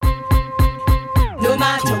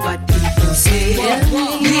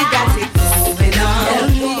We got it going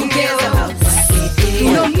on. Who cares about what they do?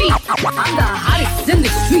 You know me, I'm the hottest in the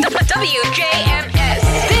street. WJMS.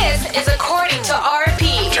 This is according to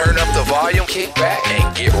RP. Turn up the volume, kick back,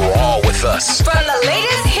 and get raw with us. From the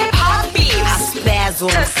latest hip-hop beats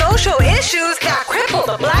to social issues that cripple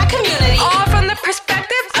the black community, all from the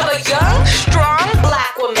perspective of a young, strong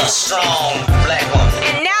black woman. A strong black woman.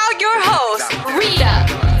 And now your host, Rita.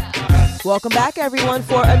 Welcome back, everyone,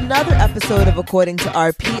 for another episode of According to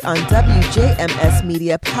RP on WJMS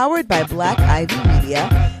Media, powered by Black Ivy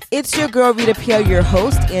Media. It's your girl, Rita Pierre, your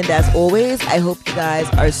host, and as always, I hope you guys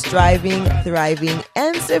are striving, thriving,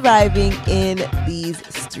 and surviving in these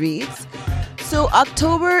streets. So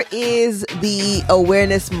October is the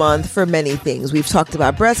awareness month for many things. We've talked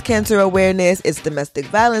about breast cancer awareness. It's Domestic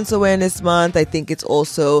Violence Awareness Month. I think it's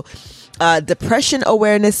also Depression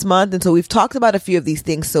Awareness Month. And so we've talked about a few of these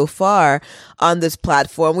things so far on this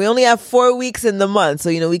platform. We only have 4 weeks in the month,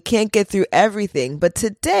 so, we can't get through everything. But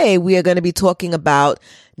today we are going to be talking about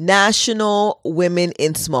National Women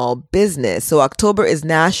in Small Business. So October is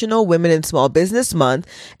National Women in Small Business Month.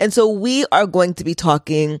 And so we are going to be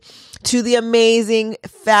talking to the amazing,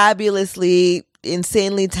 fabulously,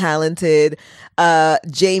 insanely talented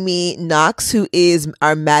Jamie Knox, who is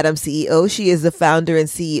our Madam CEO. She is the founder and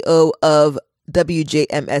CEO of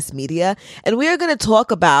WJMS Media. And we are going to talk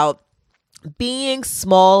about being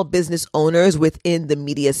small business owners within the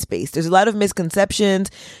media space. There's a lot of misconceptions.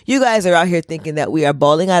 You guys are out here thinking that we are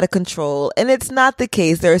balling out of control, and it's not the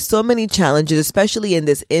case. There are so many challenges, especially in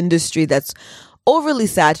this industry that's overly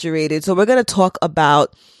saturated. So we're going to talk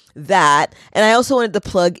about that. And I also wanted to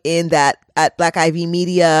plug in that at Black Ivy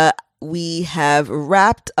Media, we have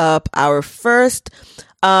wrapped up our first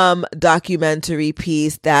documentary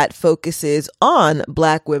piece that focuses on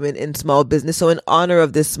Black women in small business. So in honor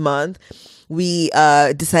of this month, we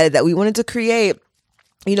decided that we wanted to create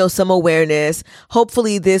some awareness.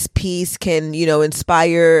 Hopefully this piece can,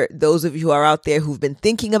 inspire those of you who are out there who've been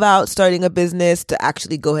thinking about starting a business to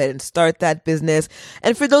actually go ahead and start that business.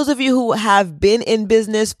 And for those of you who have been in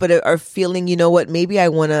business but are feeling, maybe I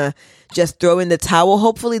want to just throw in the towel,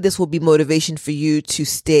 hopefully this will be motivation for you to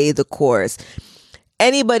stay the course.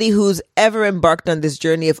 Anybody who's ever embarked on this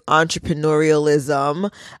journey of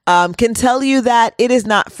entrepreneurialism can tell you that it is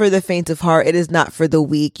not for the faint of heart. It is not for the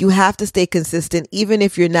weak. You have to stay consistent, even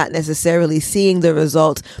if you're not necessarily seeing the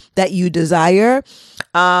results that you desire.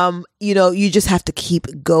 You just have to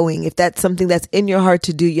keep going. If that's something that's in your heart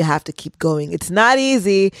to do, you have to keep going. It's not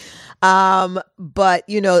easy, but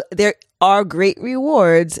there are great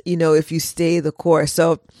rewards, if you stay the course.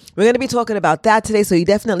 So we're going to be talking about that today. So you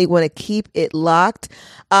definitely want to keep it locked.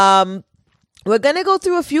 We're going to go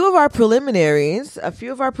through a few of our preliminaries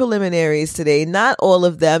today. Not all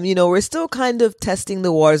of them. We're still kind of testing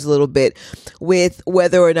the waters a little bit with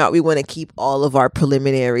whether or not we want to keep all of our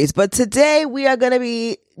preliminaries. But today we are going to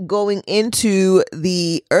be going into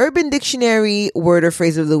the Urban Dictionary word or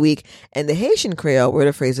phrase of the week and the Haitian Creole word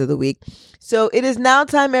or phrase of the week. So it is now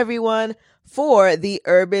time, everyone, for the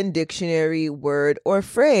Urban Dictionary word or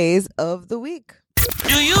phrase of the week.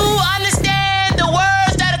 Do you understand the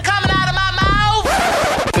words that are coming out of my mouth?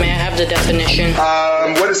 May I have the definition?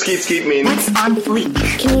 What does skeet mean? What's on fleek?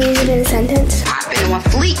 Can you use it in a sentence? I've been on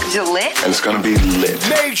fleek, Gillette. And it's gonna be lit.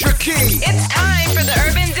 Major key. It's time for the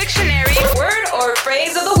Urban Dictionary word or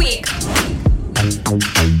phrase of the week.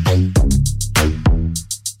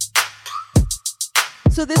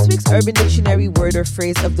 So this week's Urban Dictionary word or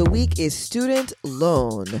phrase of the week is student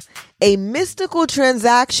loan, a mystical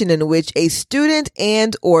transaction in which a student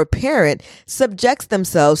and or parent subjects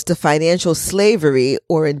themselves to financial slavery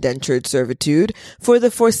or indentured servitude for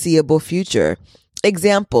the foreseeable future.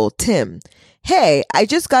 Example, Tim: "Hey, I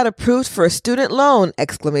just got approved for a student loan!"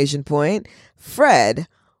 Fred: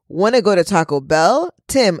 "Want to go to Taco Bell?"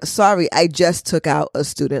 Tim: "Sorry, I just took out a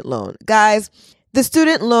student loan." Guys, the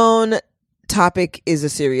student loan topic is a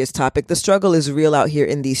serious topic. The struggle is real out here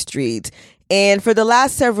in these streets. And for the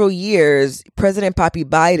last several years, President Papi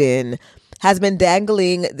Biden has been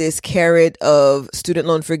dangling this carrot of student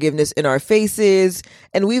loan forgiveness in our faces.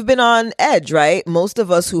 And we've been on edge, right? Most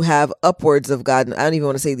of us who have upwards of, God, I don't even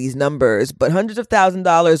want to say these numbers, but hundreds of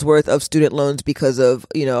 $1,000s worth of student loans because of,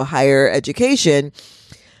 higher education.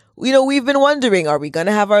 We've been wondering, are we going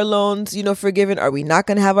to have our loans, forgiven? Are we not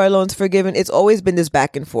going to have our loans forgiven? It's always been this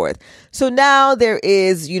back and forth. So now there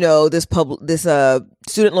is, this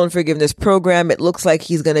student loan forgiveness program. It looks like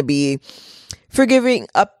he's going to be forgiving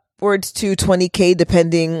upwards to $20,000,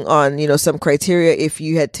 depending on, some criteria. If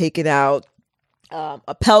you had taken out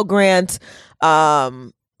a Pell Grant,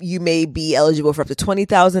 you may be eligible for up to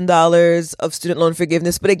 $20,000 of student loan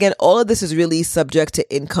forgiveness. But again, all of this is really subject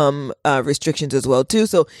to income restrictions as well, too.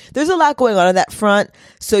 So there's a lot going on that front.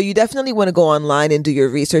 So you definitely want to go online and do your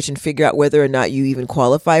research and figure out whether or not you even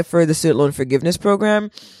qualify for the student loan forgiveness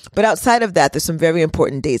program. But outside of that, there's some very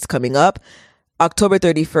important dates coming up. October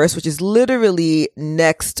 31st, which is literally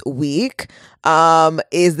next week,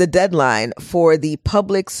 is the deadline for the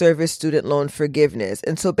public service student loan forgiveness.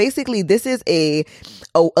 And so basically this is a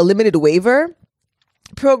limited waiver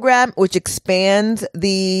program which expands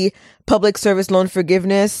the public service loan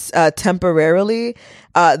forgiveness temporarily.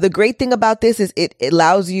 The great thing about this is it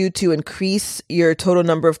allows you to increase your total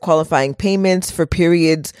number of qualifying payments for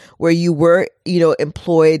periods where you were,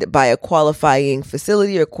 employed by a qualifying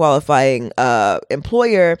facility or qualifying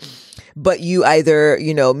employer, but you either,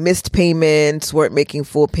 missed payments, weren't making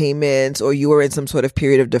full payments, or you were in some sort of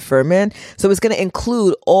period of deferment. So it's going to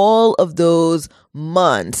include all of those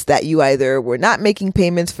months that you either were not making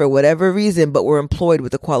payments for whatever reason, but were employed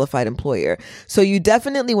with a qualified employer. So you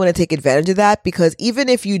definitely want to take advantage of that, because even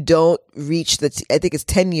if you don't reach I think it's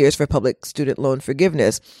 10 years for public student loan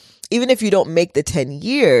forgiveness, even if you don't make the 10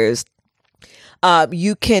 years,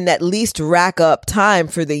 you can at least rack up time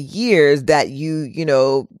for the years that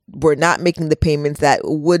you were not making the payments that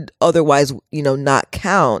would otherwise, not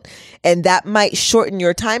count. And that might shorten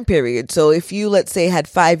your time period. So if you, let's say, had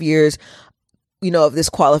 5 years, of this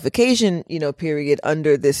qualification, period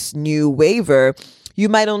under this new waiver, you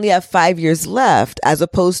might only have 5 years left, as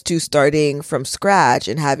opposed to starting from scratch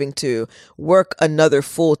and having to work another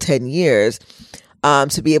full 10 years.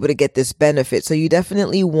 To be able to get this benefit. So you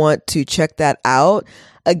definitely want to check that out.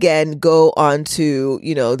 Again, go onto,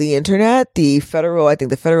 the internet, I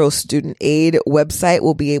think the Federal Student Aid website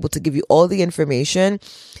will be able to give you all the information.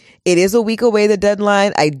 It is a week away, the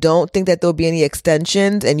deadline. I don't think that there'll be any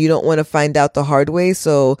extensions, and you don't want to find out the hard way.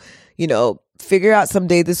 So, figure out some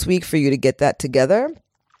day this week for you to get that together.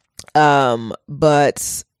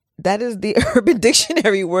 But that is the Urban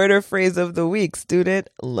Dictionary word or phrase of the week, student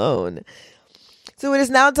loan. So it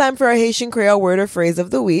is now time for our Haitian Creole word or phrase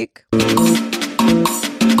of the week. So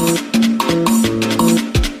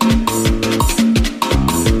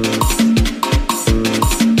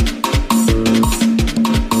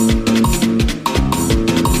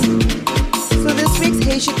this week's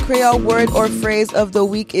Haitian Creole word or phrase of the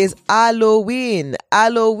week is Halloween.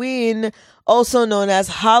 Halloween, also known as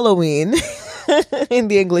Halloween in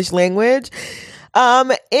the English language.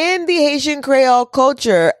 In the Haitian Creole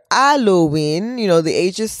culture, Halloween, the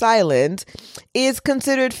H is silent, is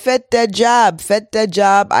considered fête de job. Fête de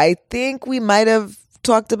job, I think we might have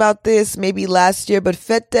talked about this maybe last year, but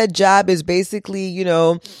fête de job is basically,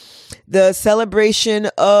 the celebration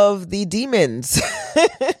of the demons.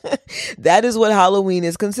 That is what Halloween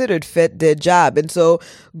is considered, fête de job. And so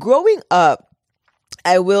growing up,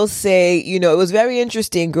 I will say, it was very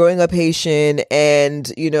interesting growing up Haitian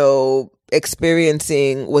and,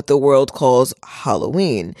 experiencing what the world calls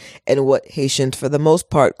Halloween and what Haitians for the most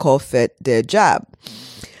part call fête de job.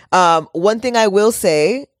 One thing I will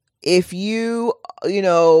say, if you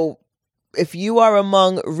are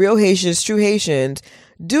among real Haitians, true Haitians,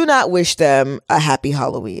 do not wish them a happy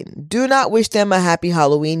Halloween. Do not wish them a happy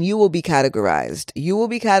Halloween. You will be categorized. You will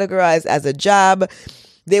be categorized as a job.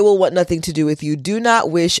 They will want nothing to do with you. Do not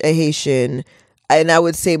wish a Haitian, and I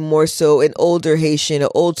would say more so an older Haitian, an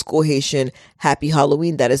old school Haitian, happy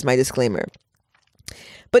Halloween. That is my disclaimer.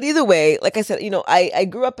 But either way, like I said, I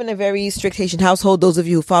grew up in a very strict Haitian household. Those of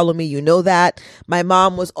you who follow me, know that. My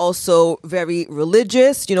mom was also very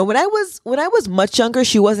religious. When I was much younger,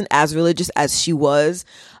 she wasn't as religious as she was,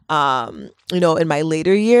 in my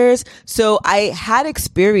later years. So I had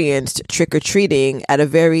experienced trick-or-treating at a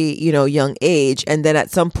very, young age. And then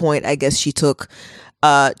at some point, I guess she took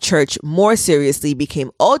church more seriously,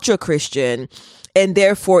 became ultra Christian, and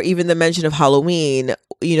therefore even the mention of Halloween,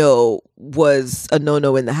 was a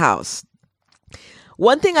no-no in the house.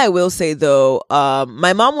 One thing I will say though,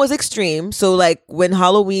 my mom was extreme. So like when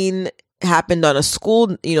Halloween happened on a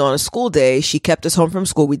school day, she kept us home from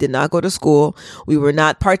school. We did not go to school. We were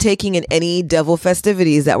not partaking in any devil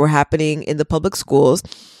festivities that were happening in the public schools.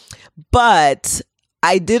 But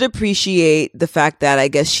I did appreciate the fact that I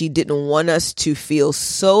guess she didn't want us to feel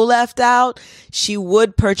so left out. She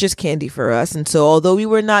would purchase candy for us. And so although we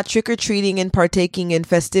were not trick-or-treating and partaking in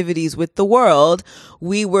festivities with the world,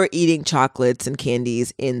 we were eating chocolates and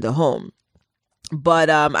candies in the home. But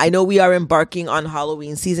I know we are embarking on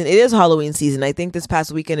Halloween season. It is Halloween season. I think this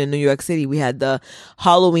past weekend in New York City, we had the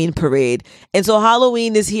Halloween parade. And so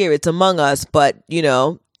Halloween is here. It's among us. But,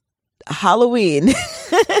 Halloween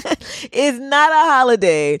is not a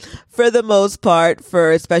holiday for the most part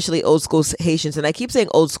for especially old school Haitians. And I keep saying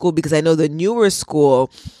old school because I know the newer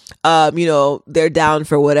school, they're down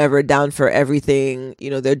for whatever, down for everything.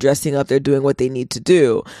 They're dressing up, they're doing what they need to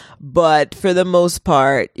do. But for the most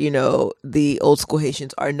part, the old school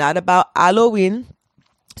Haitians are not about Halloween.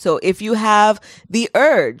 So if you have the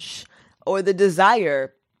urge or the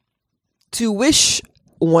desire to wish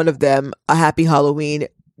one of them a happy Halloween,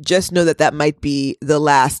 just know that might be the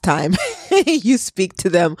last time you speak to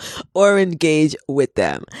them or engage with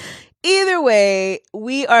them. Either way,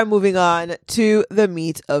 we are moving on to the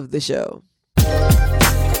meat of the show.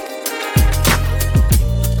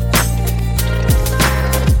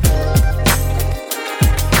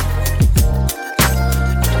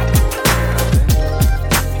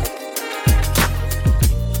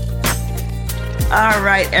 All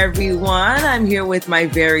right, everyone. I'm here with my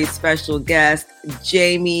very special guest,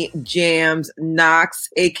 Jamie Jams Knox,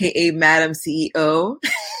 aka Madam CEO.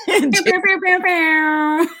 I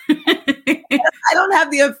don't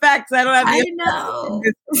have the effects. I don't have the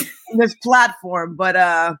effects in this platform,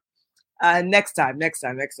 but next time.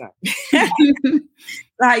 So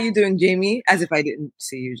how you doing, Jamie? As if I didn't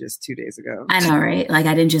see you just 2 days ago. I know, right? Like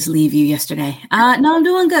I didn't just leave you yesterday. No, I'm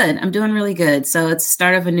doing good. I'm doing really good. So it's the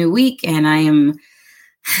start of a new week and I am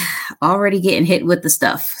already getting hit with the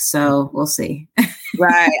stuff. So we'll see.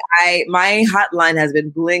 Right. My hotline has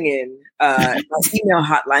been blinging. My email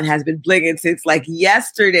hotline has been blinging since like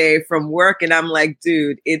yesterday from work. And I'm like,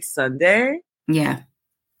 dude, it's Sunday. Yeah.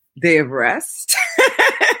 Day of rest.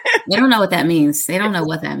 They don't know what that means. They don't know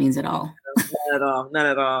what that means at all. Not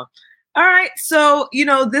at all. All right. So,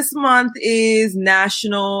 this month is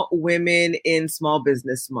National Women in Small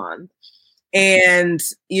Business Month. And,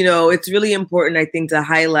 it's really important, I think, to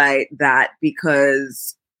highlight that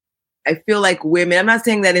because I feel like women, I'm not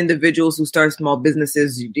saying that individuals who start small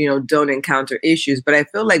businesses, don't encounter issues, but I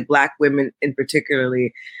feel like Black women in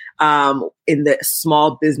particularly in the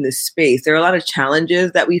small business space, there are a lot of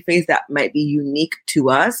challenges that we face that might be unique to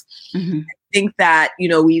us. Mm-hmm. I think that,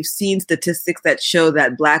 we've seen statistics that show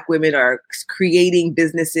that Black women are creating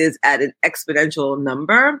businesses at an exponential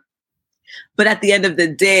number. But at the end of the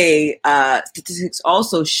day, statistics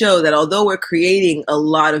also show that although we're creating a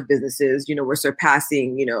lot of businesses, we're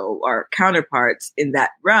surpassing, our counterparts in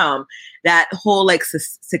that realm, that whole like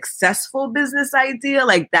successful business idea,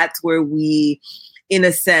 like that's where we, in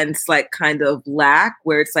a sense, like kind of lack,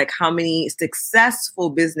 where it's like how many successful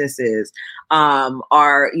businesses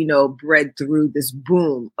are, bred through this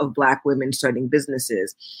boom of Black women starting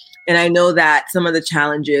businesses. And I know that some of the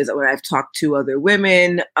challenges when I've talked to other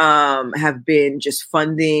women have been just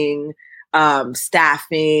funding,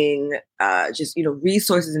 staffing, just,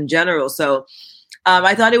 resources in general. So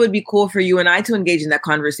I thought it would be cool for you and I to engage in that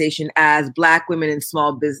conversation as Black women in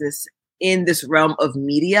small business in this realm of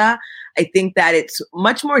media. I think that it's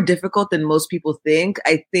much more difficult than most people think.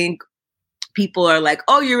 I think people are like,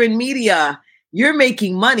 oh, you're in media, you're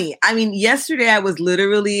making money. I mean, yesterday I was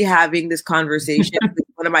literally having this conversation with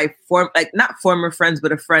one of my not former friends,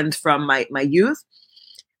 but a friend from my youth,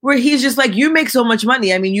 where he's just like, you make so much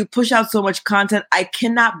money. I mean, you push out so much content. I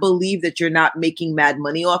cannot believe that you're not making mad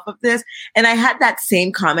money off of this. And I had that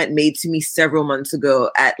same comment made to me several months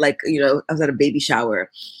ago at I was at a baby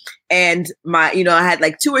shower. And I had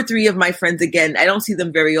like 2 or 3 of my friends, again, I don't see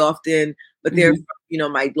them very often, but they're from,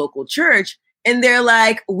 my local church. And they're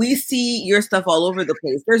like, we see your stuff all over the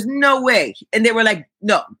place. There's no way. And they were like,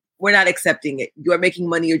 no, we're not accepting it. You're making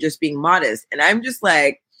money. You're just being modest. And I'm just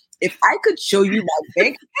like, if I could show you my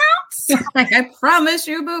bank accounts. I promise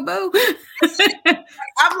you, boo-boo.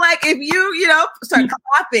 I'm like, if you, start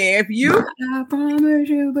clapping, I promise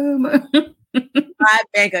you, boo-boo. My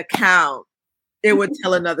bank account, it would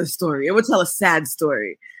tell another story. It would tell a sad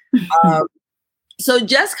story. So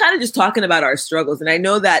just talking about our struggles. And I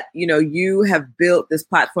know that, you have built this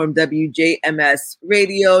platform, WJMS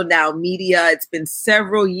Radio, now media. It's been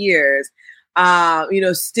several years.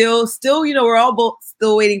 Still, we're all both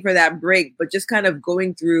still waiting for that break, but just kind of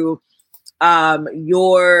going through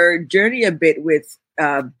your journey a bit with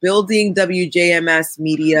building WJMS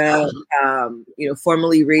Media,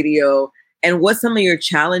 formerly radio, and what some of your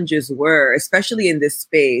challenges were, especially in this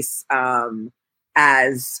space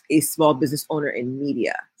as a small business owner in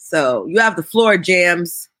media. So you have the floor,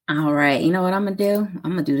 Jams. All right. You know what I'm going to do?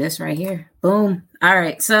 I'm going to do this right here. Boom. All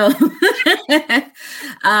right. So,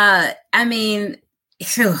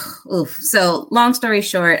 so long story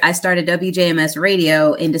short, I started WJMS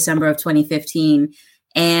Radio in December of 2015.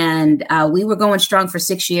 And we were going strong for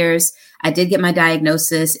 6 years. I did get my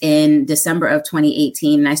diagnosis in December of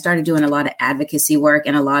 2018. And I started doing a lot of advocacy work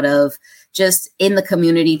and a lot of just in the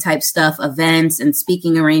community type stuff, events and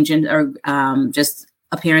speaking arrangements or just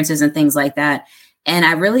appearances and things like that. And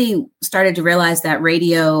I really started to realize that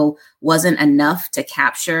radio wasn't enough to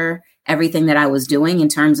capture everything that I was doing in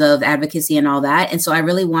terms of advocacy and all that. And so I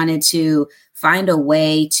really wanted to find a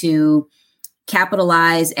way to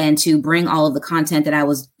capitalize and to bring all of the content that I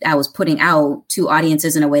was putting out to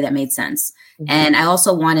audiences in a way that made sense. Mm-hmm. And I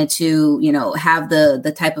also wanted to, have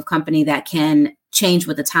the type of company that can change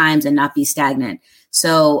with the times and not be stagnant.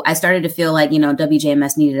 So I started to feel like,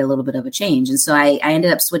 WJMS needed a little bit of a change. And so I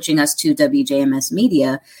ended up switching us to WJMS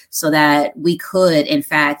Media so that we could, in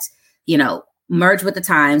fact, merge with the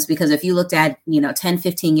times, because if you looked at, 10,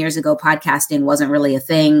 15 years ago, podcasting wasn't really a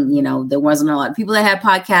thing. There wasn't a lot of people that had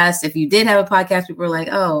podcasts. If you did have a podcast, people were like,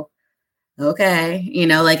 oh, okay.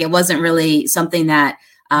 It wasn't really something that,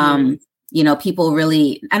 people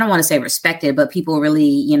really, I don't want to say respected, but people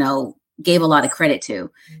really, gave a lot of credit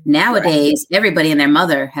to. Nowadays, everybody and their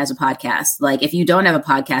mother has a podcast. Like if you don't have a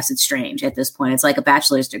podcast, it's strange at this point. It's like a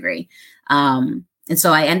bachelor's degree. And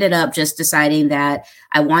so I ended up just deciding that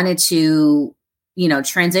I wanted to,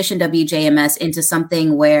 transition WJMS into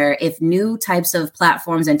something where if new types of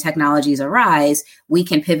platforms and technologies arise, we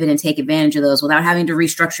can pivot and take advantage of those without having to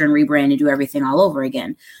restructure and rebrand and do everything all over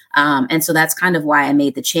again. And so that's kind of why I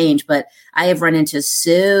made the change. But I have run into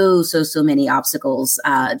so many obstacles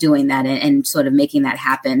doing that and sort of making that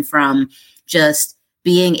happen, from just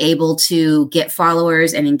being able to get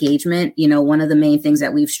followers and engagement. One of the main things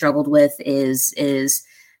that we've struggled with is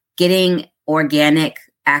getting organic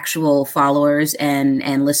actual followers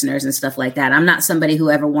and listeners and stuff like that. I'm not somebody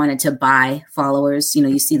who ever wanted to buy followers.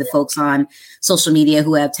 You see the folks on social media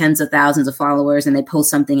who have tens of thousands of followers and they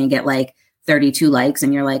post something and get like 32 likes.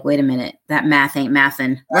 And you're like, wait a minute, that math ain't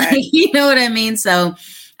mathin'. Right. You know what I mean? So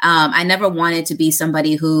I never wanted to be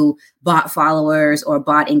somebody who bought followers or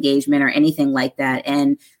bought engagement or anything like that.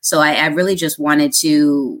 And so I really just wanted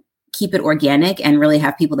to keep it organic and really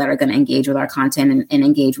have people that are going to engage with our content and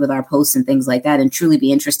engage with our posts and things like that and truly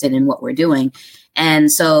be interested in what we're doing. And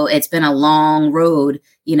so it's been a long road,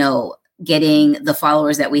 getting the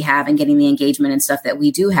followers that we have and getting the engagement and stuff that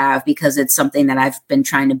we do have, because it's something that I've been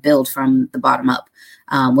trying to build from the bottom up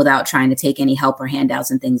without trying to take any help or handouts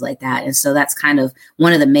and things like that. And so that's kind of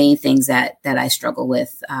one of the main things that I struggle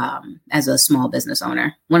with as a small business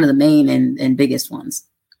owner, one of the main and biggest ones.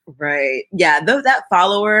 Right. Yeah. That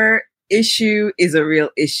follower issue is a real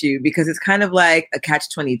issue, because it's kind of like a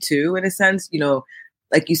catch-22 in a sense.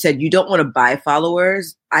 Like you said, you don't want to buy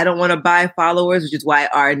followers. I don't want to buy followers, which is why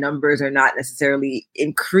our numbers are not necessarily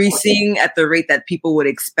increasing at the rate that people would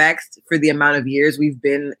expect for the amount of years we've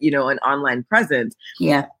been, an online presence.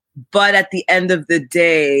 Yeah. But at the end of the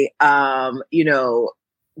day,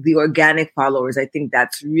 the organic followers, I think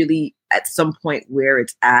that's really at some point where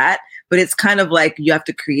it's at. But it's kind of like you have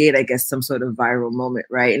to create, I guess, some sort of viral moment,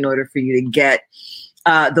 right, in order for you to get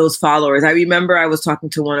those followers. I remember I was talking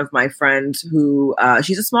to one of my friends who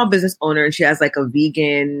she's a small business owner, and she has like a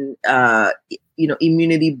vegan,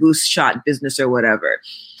 immunity boost shot business or whatever.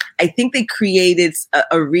 I think they created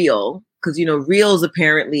a reel, because, reels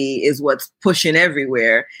apparently is what's pushing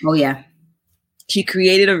everywhere. Oh, yeah. She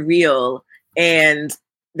created a reel, and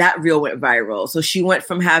that reel went viral. So she went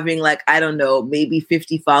from having like, I don't know, maybe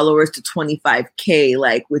 50 followers to 25K,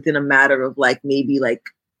 like within a matter of like maybe like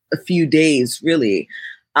a few days, really.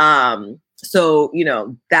 So,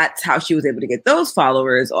 that's how she was able to get those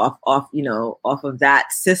followers off of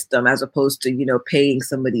that system, as opposed to, paying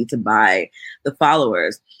somebody to buy the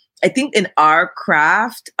followers. I think in our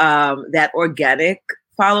craft, that organic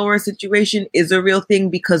follower situation is a real thing,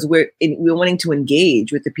 because we're wanting to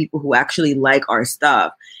engage with the people who actually like our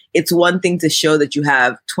stuff. It's one thing to show that you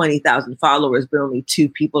have 20,000 followers, but only 2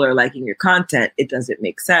 people are liking your content. It doesn't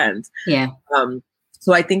make sense. Yeah.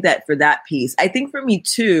 So I think that for that piece, I think for me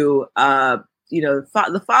too,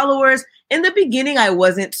 the followers in the beginning, I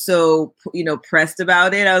wasn't so, pressed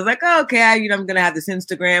about it. I was like, oh, okay, I'm going to have this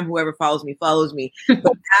Instagram. Whoever follows me, follows me.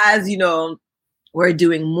 But as, we're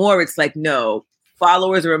doing more, it's like, no,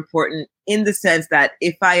 followers are important in the sense that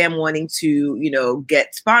if I am wanting to,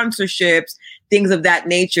 get sponsorships, things of that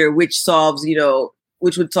nature, which solves,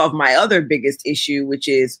 which would solve my other biggest issue, which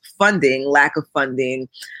is funding, lack of funding,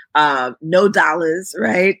 no dollars,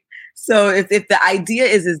 right? So if the idea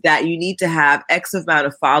is that you need to have X amount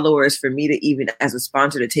of followers for me to even as a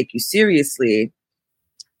sponsor to take you seriously,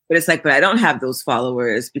 but it's like, but I don't have those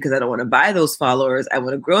followers because I don't want to buy those followers. I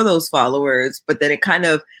want to grow those followers, but then it kind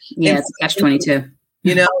of it's catch-22.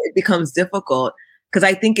 It becomes difficult, because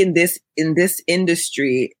I think in this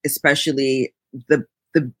industry, especially the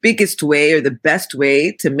the biggest way or the best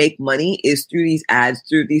way to make money is through these ads,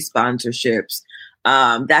 through these sponsorships.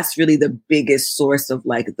 That's really the biggest source of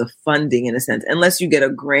like the funding in a sense, unless you get a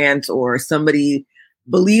grant or somebody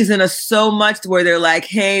believes in us so much where they're like,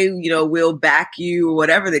 hey, you know, we'll back you or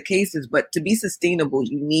whatever the case is. But to be sustainable,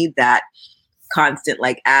 you need that constant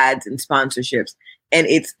like ads and sponsorships. And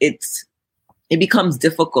it becomes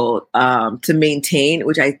difficult to maintain,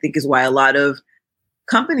 which I think is why a lot of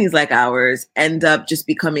companies like ours end up just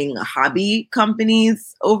becoming hobby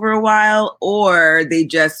companies over a while, or they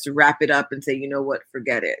just wrap it up and say, you know what,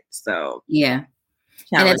 forget it. So, yeah.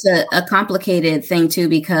 And it's a complicated thing too,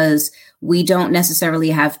 because we don't necessarily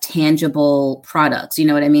have tangible products. You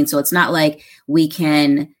know what I mean? So it's not like we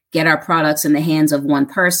can get our products in the hands of one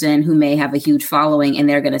person who may have a huge following and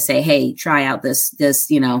they're going to say, hey, try out this,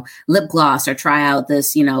 you know, lip gloss, or try out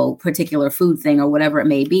this, you know, particular food thing or whatever it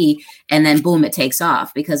may be. And then boom, it takes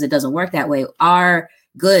off, because it doesn't work that way. Our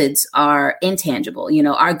goods are intangible. You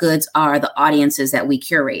know, our goods are the audiences that we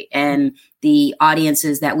curate and the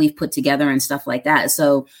audiences that we've put together and stuff like that.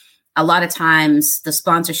 So a lot of times the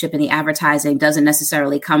sponsorship and the advertising doesn't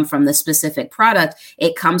necessarily come from the specific product.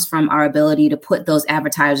 It comes from our ability to put those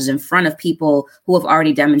advertisers in front of people who have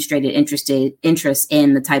already demonstrated interest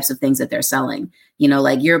in the types of things that they're selling. You know,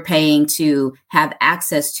 like you're paying to have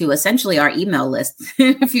access to essentially our email list.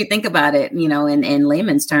 If you think about it, you know, in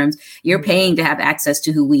layman's terms, you're paying to have access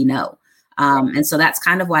to who we know. And so that's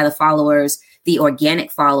kind of why the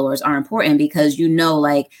organic followers are important, because, you know,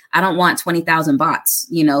 like I don't want 20,000 bots,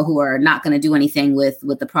 you know, who are not going to do anything with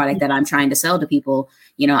the product that I'm trying to sell to people.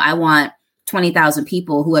 You know, I want 20,000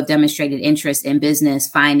 people who have demonstrated interest in business,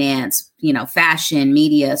 finance, you know, fashion,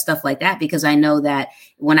 media, stuff like that, because I know that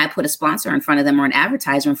when I put a sponsor in front of them or an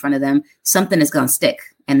advertiser in front of them, something is going to stick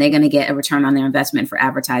and they're going to get a return on their investment for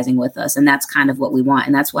advertising with us. And that's kind of what we want.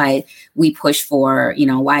 And that's why we push for, you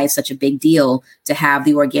know, why it's such a big deal to have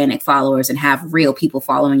the organic followers and have real people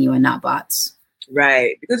following you and not bots.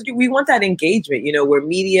 Right. Because we want that engagement. You know, we're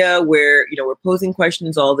media, we're posing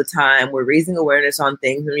questions all the time. We're raising awareness on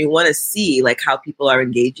things, and we want to see like how people are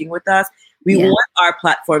engaging with us. We want our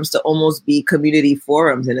platforms to almost be community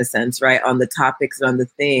forums in a sense, right? On the topics and on the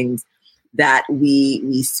things that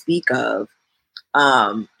we speak of.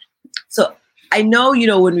 So I know, you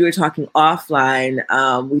know, when we were talking offline,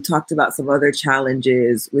 we talked about some other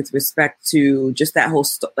challenges with respect to just that whole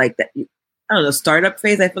startup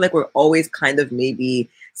phase. I feel like we're always kind of maybe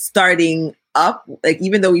starting up, like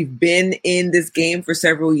even though we've been in this game for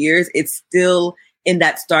several years, it's still in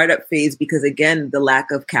that startup phase because, again, the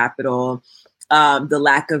lack of capital, the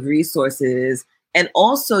lack of resources, and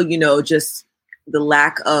also, you know, just the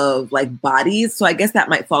lack of like bodies. So I guess that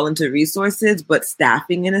might fall into resources, but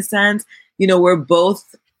staffing in a sense. You know, we're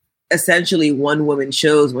both essentially one woman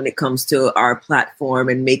shows when it comes to our platform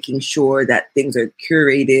and making sure that things are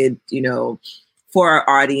curated, you know, for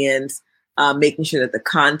our audience, making sure that the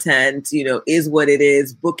content, you know, is what it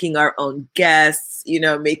is, booking our own guests, you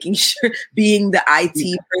know, making sure being the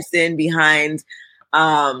IT person behind,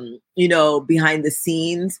 you know, behind the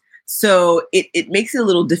scenes. So it makes it a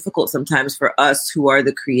little difficult sometimes for us who are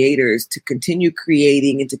the creators to continue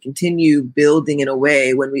creating and to continue building in a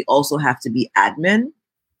way when we also have to be admin.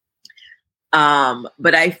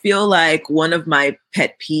 But I feel like one of my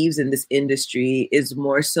pet peeves in this industry is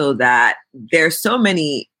more so that there's so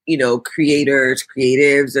many, you know,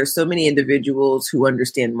 creatives, there's so many individuals who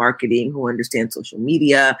understand marketing, who understand social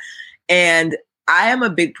media. And I am a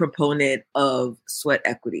big proponent of sweat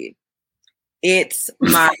equity. Yes,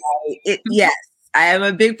 I am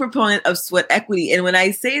a big proponent of sweat equity. And when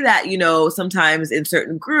I say that, you know, sometimes in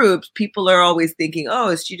certain groups, people are always thinking, oh,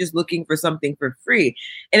 is she just looking for something for free?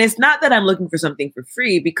 And it's not that I'm looking for something for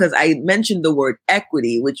free, because I mentioned the word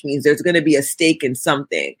equity, which means there's going to be a stake in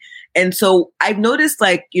something. And so I've noticed,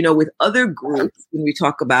 like, you know, with other groups, when we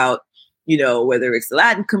talk about, you know, whether it's the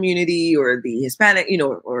Latin community or the Hispanic, you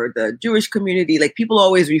know, or the Jewish community, like people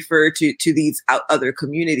always refer to these other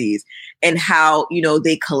communities and how, you know,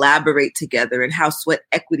 they collaborate together and how sweat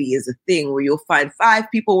equity is a thing where you'll find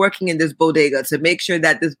 5 people working in this bodega to make sure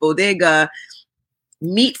that this bodega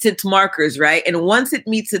meets its markers, right? And once it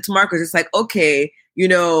meets its markers, it's like, okay, you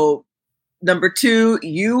know, number 2,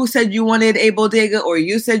 you said you wanted a bodega, or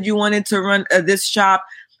you said you wanted to run this shop.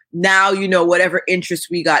 Now, you know, whatever interest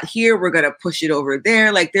we got here, we're going to push it over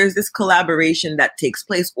there. Like there's this collaboration that takes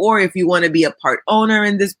place. Or if you want to be a part owner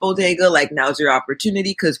in this bodega, like now's your opportunity,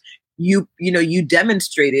 because you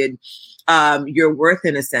demonstrated your worth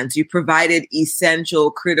in a sense. You provided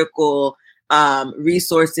essential, critical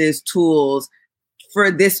resources, tools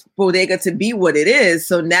for this bodega to be what it is.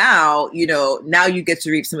 So now, now you get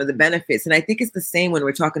to reap some of the benefits. And I think it's the same when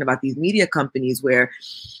we're talking about these media companies where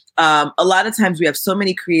a lot of times we have so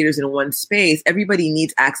many creators in one space. Everybody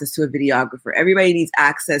needs access to a videographer. Everybody needs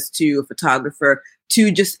access to a photographer,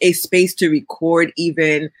 to just a space to record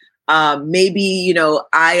even. Maybe,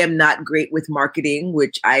 I am not great with marketing,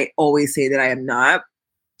 which I always say that I am not.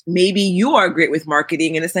 Maybe you are great with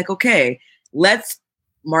marketing and it's like, okay, let's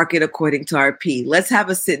market according to RP. Let's have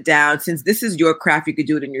a sit down. Since this is your craft, you could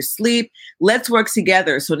do it in your sleep. Let's work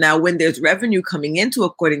together. So now when there's revenue coming into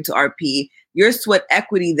according to RP, your sweat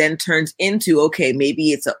equity then turns into, okay,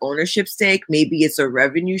 maybe it's an ownership stake. Maybe it's a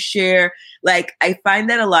revenue share. Like I find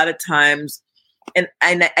that a lot of times, and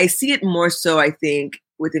I see it more so, I think,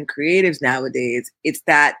 within creatives nowadays, it's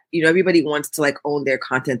that, everybody wants to like own their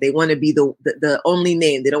content. They want to be the only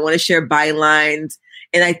name. They don't want to share bylines.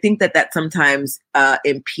 And I think that sometimes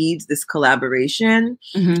impedes this collaboration.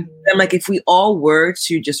 Mm-hmm. I'm like, if we all were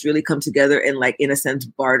to just really come together and like, in a sense,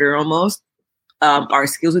 barter almost our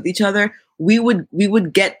skills with each other, we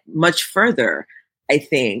would get much further, I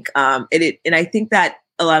think. And I think that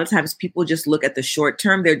a lot of times people just look at the short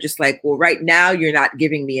term. They're just like, well, right now you're not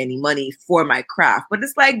giving me any money for my craft. But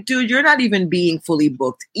it's like, dude, you're not even being fully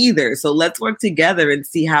booked either. So let's work together and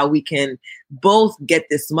see how we can both get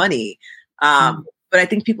this money. But I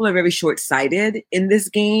think people are very short-sighted in this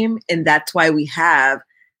game. And that's why we have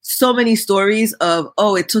so many stories of,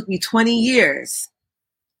 oh, it took me 20 years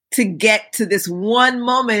to get to this one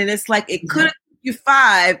moment. And it's like, it could have took you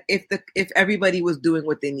 5 if everybody was doing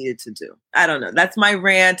what they needed to do. I don't know. That's my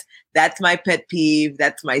rant. That's my pet peeve.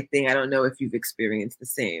 That's my thing. I don't know if you've experienced the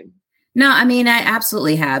same. No, I mean, I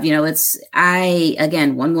absolutely have.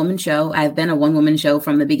 Again, one woman show. I've been a one woman show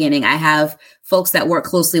from the beginning. I have folks that work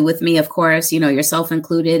closely with me, of course, yourself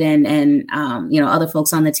included and other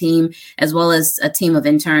folks on the team, as well as a team of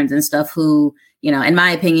interns and stuff who, in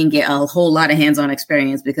my opinion, get a whole lot of hands-on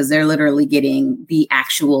experience because they're literally getting the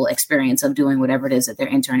actual experience of doing whatever it is that they're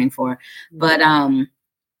interning for. But,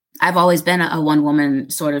 I've always been a one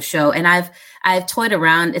woman sort of show, and I've toyed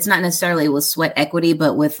around. It's not necessarily with sweat equity,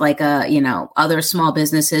 but with like other small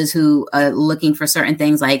businesses who are looking for certain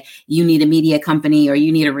things, like you need a media company or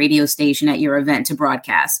you need a radio station at your event to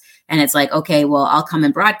broadcast. And it's like, okay, well, I'll come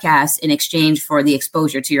and broadcast in exchange for the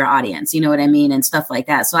exposure to your audience. You know what I mean? And stuff like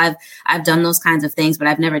that. So I've done those kinds of things, but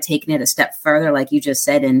I've never taken it a step further, like you just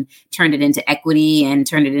said, and turned it into equity and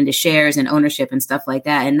turned it into shares and ownership and stuff like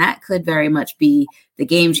that. And that could very much be the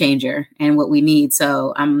game changer and what we need.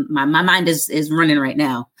 So my mind is running right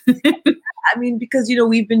now. I mean, because,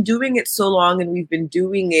 we've been doing it so long and we've been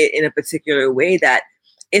doing it in a particular way that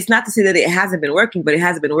it's not to say that it hasn't been working, but it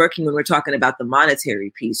hasn't been working when we're talking about the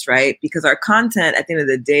monetary piece, right? Because our content at the end of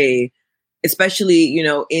the day, especially,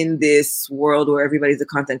 in this world where everybody's a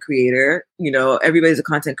content creator, everybody's a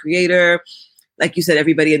content creator. Like you said,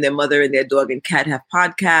 everybody and their mother and their dog and cat have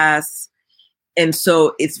podcasts. And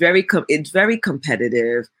so it's very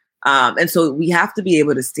competitive. And so we have to be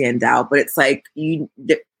able to stand out, but it's like,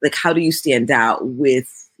 how do you stand out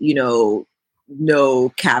with,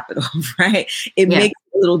 no capital, right? It makes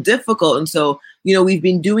it a little difficult. And so, we've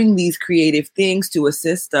been doing these creative things to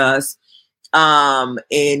assist us in,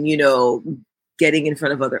 getting in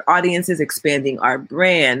front of other audiences, expanding our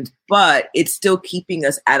brand, but it's still keeping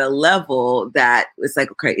us at a level that it's like,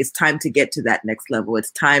 okay, it's time to get to that next level.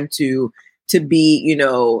 It's time to be,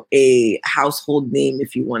 a household name,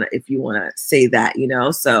 if you want to say that,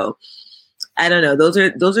 so I don't know. Those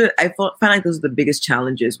are, I find like those are the biggest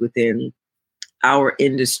challenges within our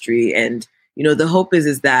industry. And, the hope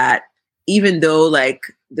is that even though like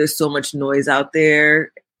there's so much noise out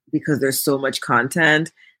there because there's so much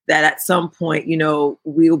content, that at some point,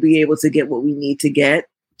 we'll be able to get what we need to get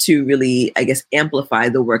to really, I guess, amplify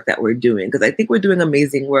the work that we're doing. Because I think we're doing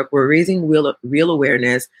amazing work. We're raising real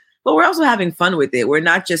awareness, but we're also having fun with it. We're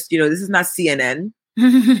not just, this is not CNN.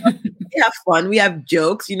 We have fun. We have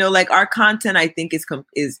jokes, like our content, I think is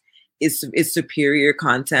superior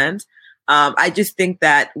content. I just think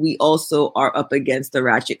that we also are up against the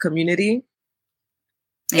ratchet community.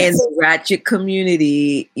 Yes. And the ratchet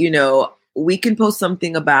community, we can post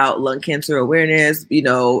something about lung cancer awareness,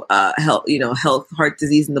 health, heart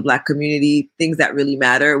disease in the Black community, things that really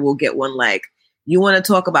matter. We'll get one like, you want to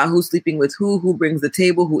talk about who's sleeping with who brings the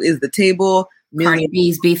table, who is the table. Cardi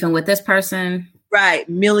B's beefing with this person. Right.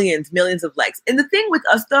 Millions of likes. And the thing with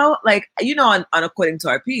us though, like, on According to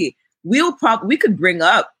RP, we could bring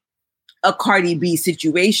up a Cardi B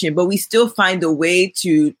situation, but we still find a way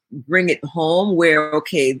to bring it home where,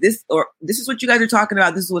 okay, this is what you guys are talking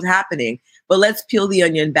about. This is what's happening. But let's peel the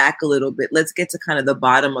onion back a little bit. Let's get to kind of the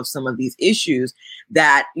bottom of some of these issues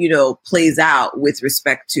that, plays out with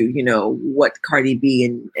respect to, what Cardi B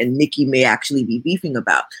and Nicki may actually be beefing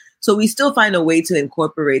about. So we still find a way to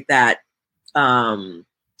incorporate that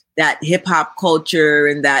hip hop culture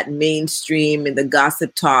and that mainstream and the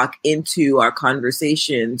gossip talk into our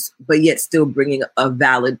conversations, but yet still bringing a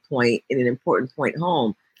valid point and an important point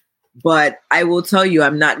home. But I will tell you,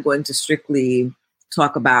 I'm not going to strictly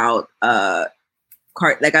talk about I'm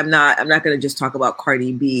not going to just talk about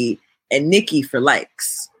Cardi B and Nicki for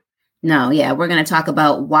likes. No, yeah, we're going to talk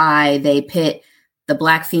about why they pit the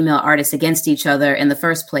Black female artists against each other in the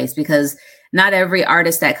first place, because not every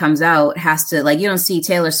artist that comes out has to, you don't see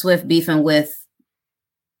Taylor Swift beefing with,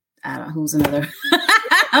 I don't know, who's another?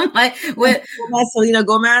 I'm like, with Selena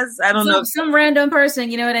Gomez? I don't know. Some random person,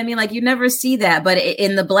 you know what I mean? You never see that. But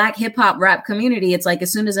in the Black hip hop rap community, it's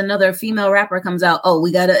as soon as another female rapper comes out,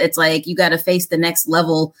 you gotta face the next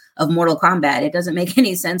level of Mortal Kombat. It doesn't make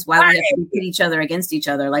any sense why we have to pit each other against each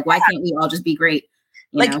other. Why can't we all just be great?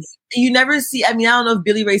 You never see, I don't know if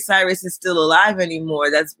Billy Ray Cyrus is still alive anymore.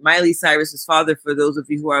 That's Miley Cyrus's father, for those of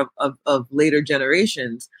you who are of later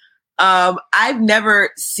generations. I've never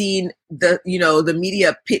seen the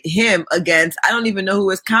media pit him against, I don't even know who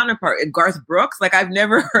his counterpart is, Garth Brooks. I've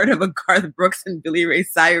never heard of a Garth Brooks and Billy Ray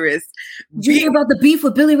Cyrus. Did you hear about the beef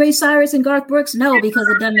with Billy Ray Cyrus and Garth Brooks? No, because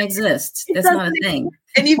it doesn't exist. That's not a thing.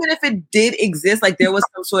 And even if it did exist, there was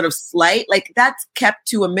some sort of slight, that's kept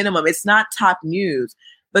to a minimum. It's not top news.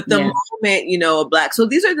 But the moment, Black. So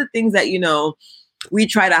these are the things that, we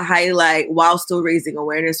try to highlight while still raising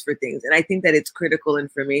awareness for things. And I think that it's critical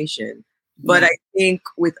information. But I think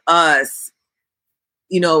with us,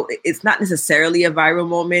 it's not necessarily a viral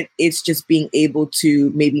moment. It's just being able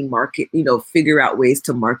to maybe market, figure out ways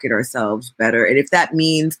to market ourselves better. And if that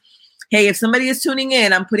means, hey, if somebody is tuning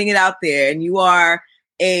in, I'm putting it out there, and you are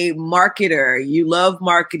a marketer, you love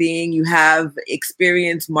marketing, you have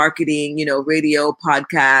experience marketing, radio,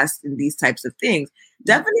 podcasts, and these types of things,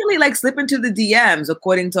 definitely slip into the DMs.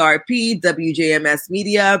 According to RP, WJMS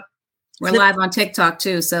Media. We're live on TikTok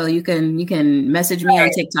too, so you can message me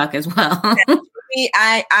on TikTok as well.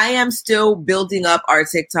 I am still building up our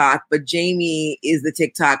TikTok, but Jamie is the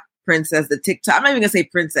TikTok princess. I'm not even gonna say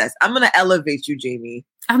princess. I'm gonna elevate you, Jamie.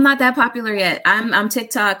 I'm not that popular yet. I'm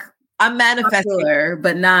TikTok. I'm manifesting, popular,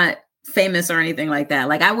 but not famous or anything like that.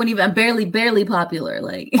 I wouldn't even. I'm barely popular.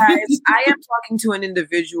 Guys, I am talking to an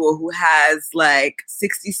individual who has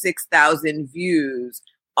 66,000 views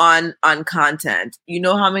on content. You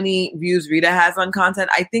know how many views Rita has on content?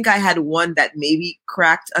 I think I had one that maybe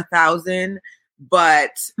cracked 1,000,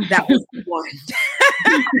 but that was one.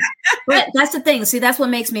 But that's the thing. See, that's what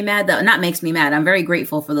makes me mad, though. Not makes me mad. I'm very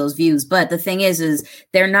grateful for those views. But the thing is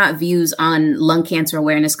they're not views on lung cancer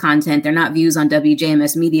awareness content. They're not views on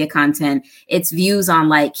WJMS Media content. It's views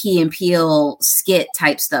on Key and Peele skit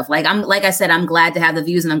type stuff. Like I said, I'm glad to have the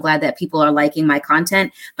views and I'm glad that people are liking my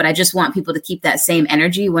content. But I just want people to keep that same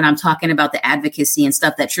energy when I'm talking about the advocacy and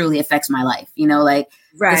stuff that truly affects my life.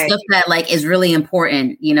 Right. The stuff that is really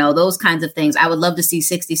important, those kinds of things. I would love to see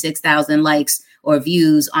 66,000 likes or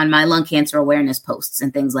views on my lung cancer awareness posts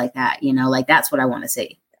and things like that. That's what I want to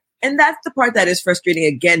see. And that's the part that is frustrating,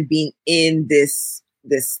 again, being in this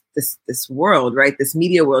world, right? This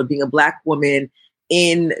media world, being a Black woman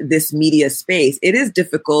in this media space. It is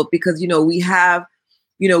difficult because, we have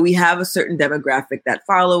a certain demographic that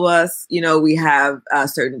follow us. We have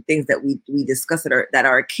certain things that we discuss that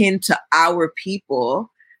are akin to our people.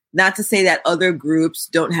 Not to say that other groups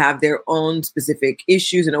don't have their own specific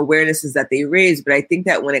issues and awarenesses that they raise, but I think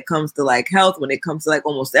that when it comes to health, when it comes to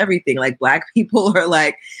almost everything, Black people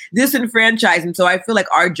are disenfranchised. And so I feel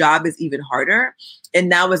our job is even harder. And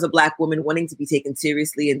now as a Black woman wanting to be taken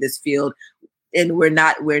seriously in this field, and we're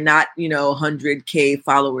not 100K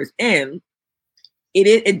followers in,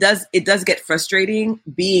 it does get frustrating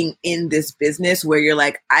being in this business where you're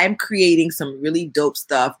I'm creating some really dope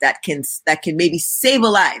stuff that can maybe save a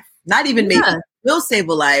life, not even maybe will save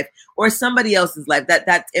a life or somebody else's life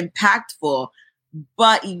that's impactful.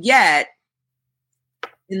 But yet,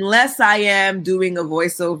 unless I am doing a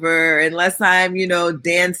voiceover, unless I'm,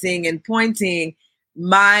 dancing and pointing,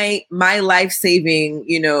 my life-saving,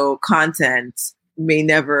 content may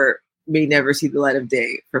never see the light of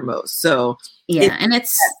day for most. So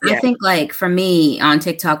I think for me on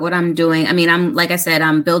TikTok, what I'm doing, I'm, like I said,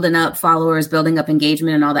 I'm building up followers, building up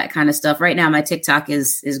engagement and all that kind of stuff. Right now, my TikTok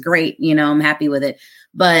is great. I'm happy with it.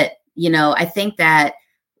 But, I think that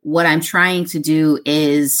what I'm trying to do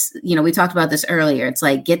is, we talked about this earlier. It's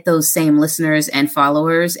like get those same listeners and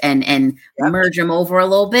followers and merge them over a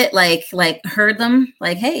little bit, like herd them,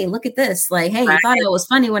 like, hey, look at this. Like, hey, you thought it was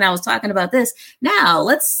funny when I was talking about this. Now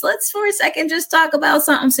let's for a second just talk about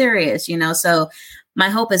something serious, So my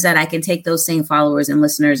hope is that I can take those same followers and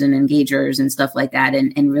listeners and engagers and stuff like that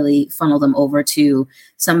and really funnel them over to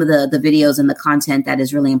some of the videos and the content that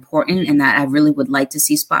is really important and that I really would like to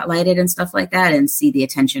see spotlighted and stuff like that and see the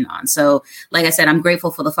attention on. So like I said, I'm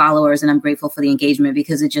grateful for the followers and I'm grateful for the engagement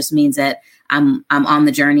because it just means that I'm on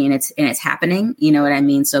the journey and it's happening. You know what I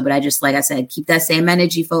mean? So, but I just, like I said, keep that same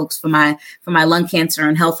energy, folks, for my lung cancer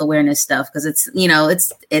and health awareness stuff. Cause it's,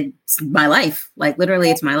 it's my life. Like literally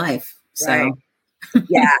it's my life. So. Right.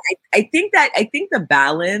 Yeah, I think the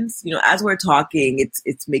balance, as we're talking,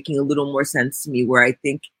 it's making a little more sense to me where I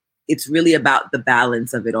think it's really about the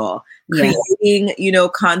balance of it all. Yes. Creating,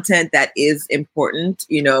 content that is important,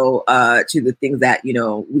 to the things that,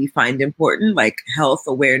 we find important, like health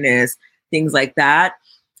awareness, things like that.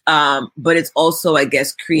 But it's also, I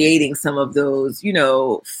guess, creating some of those,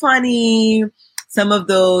 funny, some of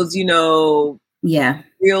those,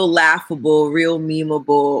 real laughable, real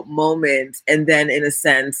memeable moments. And then in a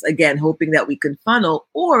sense, again, hoping that we can funnel,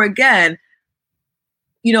 or again,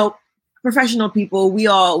 professional people, we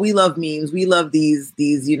love memes. We love these,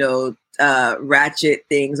 ratchet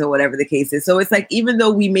things or whatever the case is. So it's like, even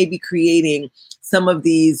though we may be creating some of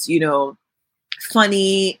these,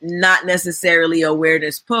 funny, not necessarily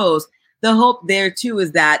awareness posts, the hope there too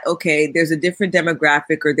is that, okay, there's a different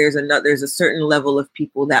demographic or there's a certain level of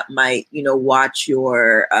people that might, watch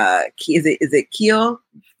your, is it Keel?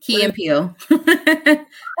 Key and Peele. So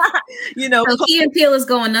Key and Peele is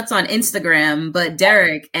going nuts on Instagram, but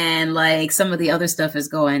Derek and like some of the other stuff is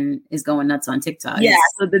going nuts on TikTok. Yeah,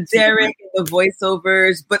 so the Derek and the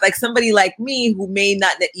voiceovers, but like somebody like me who may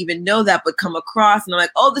not even know that, but come across and I'm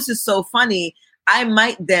like, oh, this is so funny. I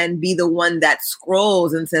might then be the one that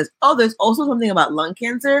scrolls and says, oh, there's also something about lung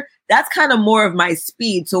cancer. That's kind of more of my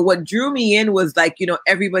speed. So what drew me in was like,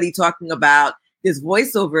 everybody talking about this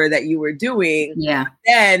voiceover that you were doing. Yeah.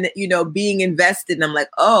 Then, being invested. And I'm like,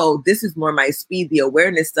 oh, this is more my speed, the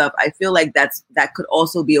awareness stuff. I feel like that could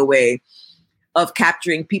also be a way of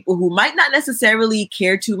capturing people who might not necessarily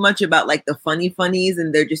care too much about like the funnies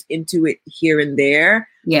and they're just into it here and there.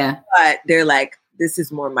 Yeah. But they're like, this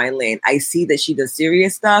is more my lane. I see that she does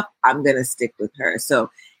serious stuff. I'm going to stick with her.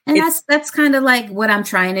 So, and that's kind of like what I'm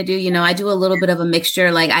trying to do. I do a little bit of a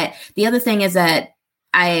mixture. Like the other thing is that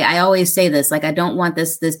I always say this, like, I don't want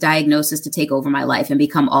this diagnosis to take over my life and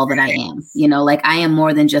become all that I am. Like I am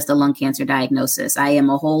more than just a lung cancer diagnosis. I am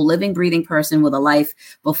a whole living, breathing person with a life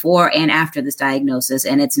before and after this diagnosis.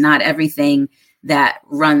 And it's not everything that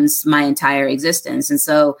runs my entire existence. And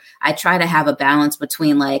so I try to have a balance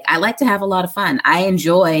between like, I like to have a lot of fun. I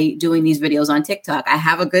enjoy doing these videos on TikTok. I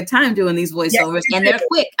have a good time doing these voiceovers and they're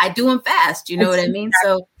quick. I do them fast. You know what I mean?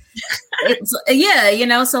 So it's,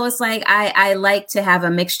 so it's like, I like to have a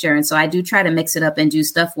mixture. And so I do try to mix it up and do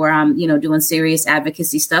stuff where I'm, doing serious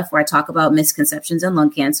advocacy stuff where I talk about misconceptions and lung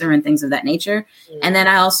cancer and things of that nature. Mm-hmm. And then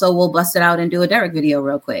I also will bust it out and do a Derek video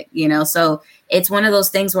real quick, so it's one of those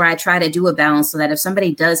things where I try to do a balance so that if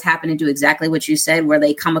somebody does happen to do exactly what you said, where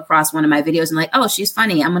they come across one of my videos and like, oh, she's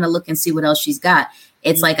funny, I'm going to look and see what else she's got.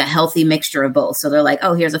 It's mm-hmm. like a healthy mixture of both. So they're like,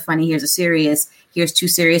 oh, here's a funny, here's a serious, here's two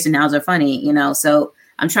serious, and now's a funny, so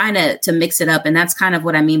I'm trying to mix it up. And that's kind of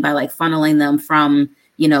what I mean by like funneling them from,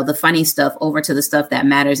 the funny stuff over to the stuff that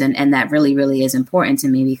matters. And that really, really is important to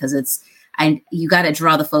me because you got to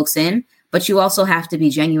draw the folks in, but you also have to be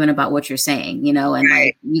genuine about what you're saying, and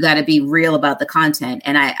like, you got to be real about the content.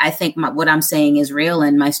 And I think what I'm saying is real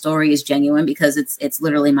and my story is genuine because it's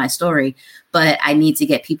literally my story, but I need to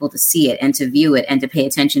get people to see it and to view it and to pay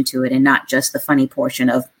attention to it and not just the funny portion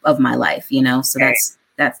of my life, so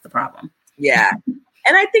that's the problem. Yeah.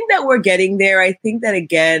 And I think that we're getting there. I think that,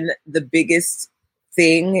 again, the biggest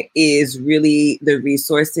thing is really the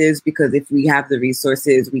resources, because if we have the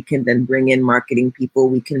resources, we can then bring in marketing people.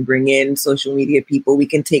 We can bring in social media people. We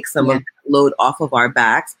can take some of the load off of our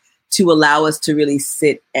backs to allow us to really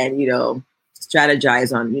sit and,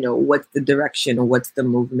 strategize on, what's the direction or what's the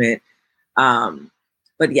movement.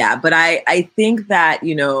 But I think that,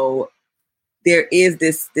 there is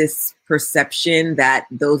this perception that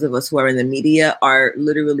those of us who are in the media are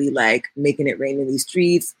literally like making it rain in these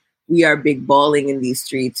streets. We are big balling in these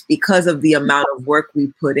streets because of the amount of work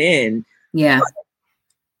we put in. Yeah.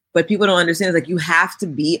 But people don't understand. It's like you have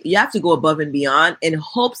to go above and beyond in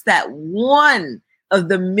hopes that one of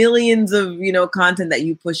the millions of, content that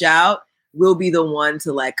you push out will be the one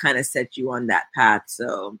to like kind of set you on that path.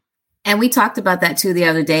 So And we talked about that too the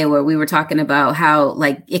other day, where we were talking about how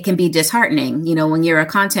like it can be disheartening, when you're a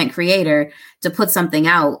content creator, to put something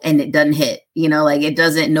out and it doesn't hit, like it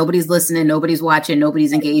doesn't, nobody's listening, nobody's watching,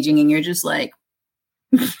 nobody's engaging. And you're just like,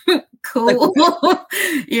 cool, but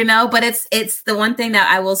it's the one thing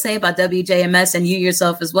that I will say about WJMS and you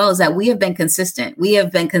yourself as well, is that we have been consistent. We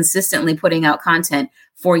have been consistently putting out content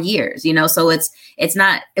for years, so it's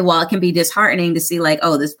not, while it can be disheartening to see like,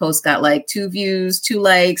 oh, this post got like 2 views, 2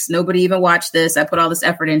 likes, nobody even watched this, I put all this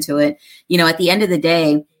effort into it. At the end of the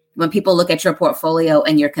day, when people look at your portfolio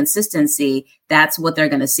and your consistency, that's what they're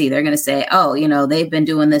going to see. They're going to say, oh, they've been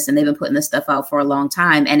doing this and they've been putting this stuff out for a long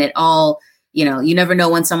time. And it all, you never know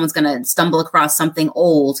when someone's going to stumble across something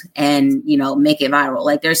old and, make it viral.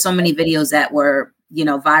 Like there's so many videos that were,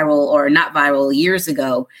 viral or not viral years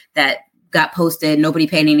ago that got posted, nobody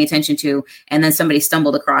paid any attention to, and then somebody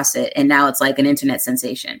stumbled across it. And now it's like an internet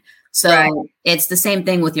sensation. So It's the same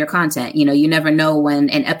thing with your content. You never know when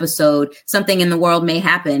an episode, something in the world may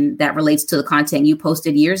happen that relates to the content you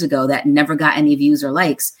posted years ago that never got any views or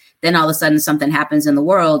likes. Then all of a sudden something happens in the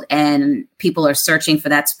world and people are searching for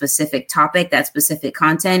that specific topic, that specific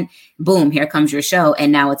content. Boom, here comes your show.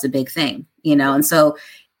 And now it's a big thing, and so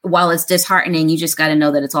while it's disheartening, you just got to know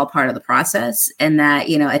that it's all part of the process, and that,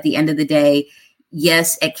 at the end of the day,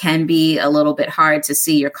 yes, it can be a little bit hard to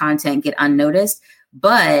see your content get unnoticed,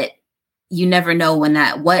 but you never know when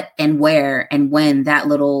what and where and when that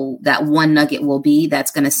one nugget will be that's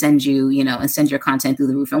going to send you, and send your content through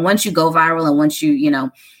the roof. And once you go viral and once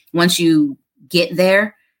you get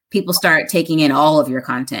there, people start taking in all of your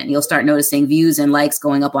content. You'll start noticing views and likes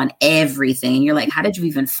going up on everything. You're like, how did you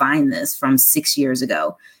even find this from 6 years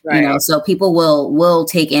ago? Right. So people will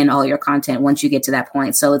take in all your content once you get to that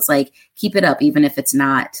point. So it's like, keep it up, even if it's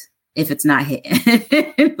not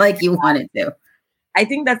hitting like you want it to. I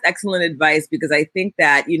think that's excellent advice, because I think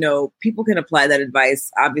that, people can apply that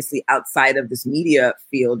advice obviously outside of this media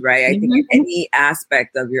field, right? I think in any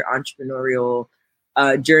aspect of your entrepreneurial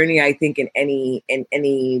journey, I think in any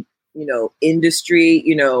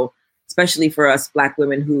industry, especially for us Black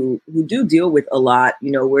women who do deal with a lot,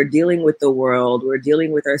 we're dealing with the world, we're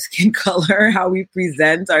dealing with our skin color, how we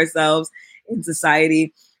present ourselves in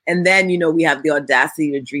society. And then, we have the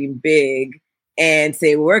audacity to dream big and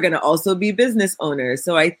say, we're going to also be business owners.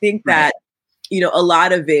 So I think that, a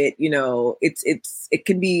lot of it, it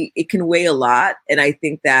can weigh a lot. And I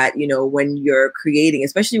think that, when you're creating,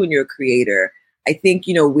 especially when you're a creator, I think,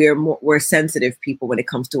 we're sensitive people when it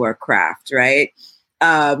comes to our craft, right?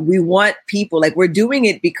 We want people, like, we're doing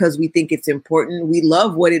it because we think it's important. We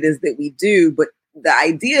love what it is that we do, but the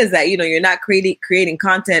idea is that, you're not creating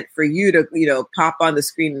content for you to, pop on the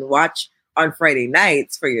screen and watch on Friday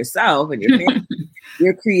nights for yourself and your family.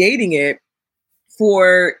 You're creating it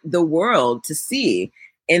for the world to see.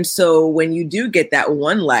 And so when you do get that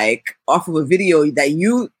one like off of a video that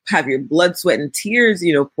you have your blood, sweat, and tears,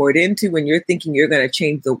 poured into, when you're thinking you're going to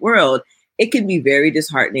change the world, it can be very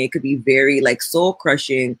disheartening. It could be very like soul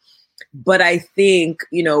crushing. But I think,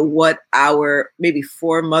 what our maybe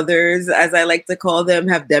foremothers, as I like to call them,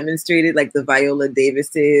 have demonstrated, like the Viola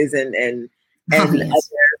Davises and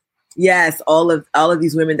yes, all of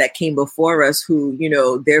these women that came before us who,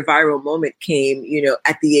 their viral moment came,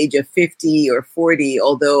 at the age of 50 or 40.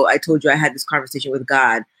 Although I told you I had this conversation with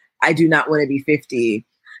God, I do not want to be 50.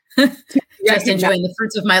 Just enjoying the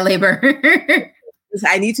fruits of my labor.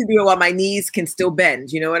 I need to do it while my knees can still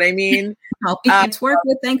bend. You know what I mean? I'll be at work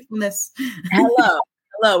with thankfulness.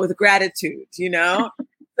 Hello, with gratitude,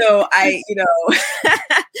 So I,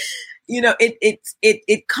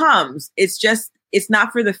 it comes. It's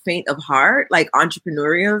not for the faint of heart, like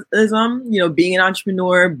entrepreneurialism, being an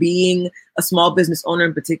entrepreneur, being a small business owner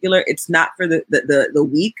in particular. It's not for the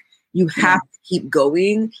weak. You have to keep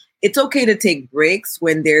going. It's okay to take breaks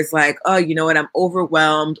when there's like, oh, you know what, I'm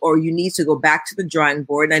overwhelmed, or you need to go back to the drawing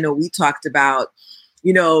board. And I know we talked about,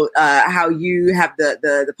 how you have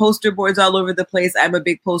the poster boards all over the place. I'm a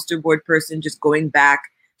big poster board person, just going back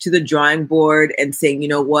to the drawing board and saying,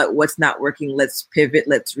 what's not working? Let's pivot.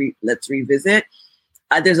 Let's revisit.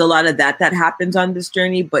 There's a lot of that happens on this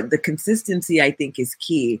journey, but the consistency, I think, is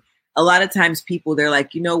key. A lot of times people, they're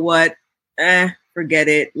like, you know what? Forget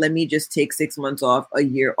it. Let me just take 6 months off, a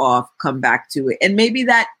year off, come back to it. And maybe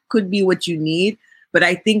that could be what you need. But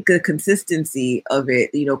I think the consistency of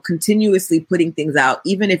it, continuously putting things out,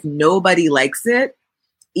 even if nobody likes it,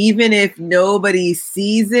 even if nobody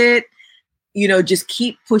sees it, just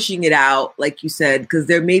keep pushing it out, like you said, because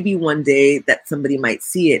there may be one day that somebody might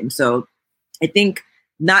see it. And so I think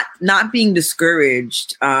not being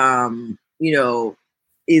discouraged,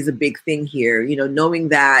 is a big thing here, knowing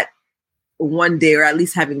that one day, or at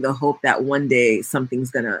least having the hope that one day something's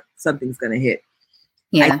gonna hit.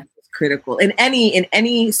 Yeah. It's critical in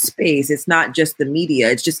any space. It's not just the media.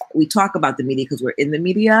 It's just, we talk about the media because we're in the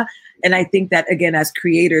media. And I think that, again, as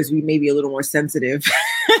creators, we may be a little more sensitive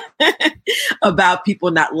about people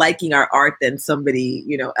not liking our art than somebody,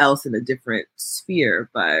 else in a different sphere.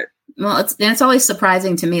 But well, it's always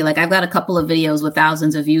surprising to me. Like, I've got a couple of videos with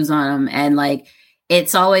thousands of views on them, and like,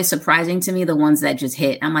 it's always surprising to me, the ones that just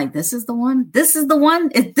hit. I'm like, this is the one. This is the one.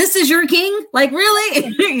 This is your king. Like,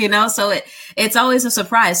 really? So it's always a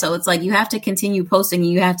surprise. So it's like, you have to continue posting.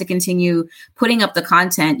 You have to continue putting up the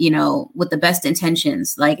content, with the best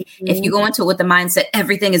intentions. Like, if you go into it with the mindset,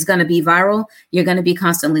 everything is going to be viral, you're going to be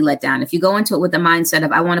constantly let down. If you go into it with the mindset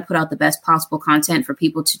of, I want to put out the best possible content for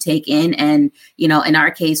people to take in, and, in our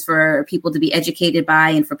case, for people to be educated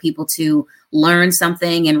by, and for people to learn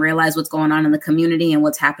something and realize what's going on in the community and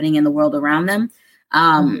what's happening in the world around them.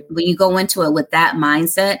 When you go into it with that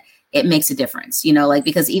mindset, it makes a difference,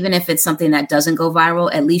 because even if it's something that doesn't go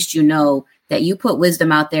viral, at least that you put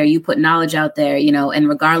wisdom out there, you put knowledge out there, and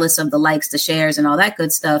regardless of the likes, the shares, and all that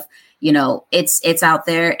good stuff, it's out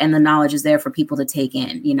there, and the knowledge is there for people to take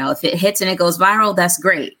in. If it hits and it goes viral, that's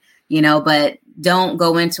great, but don't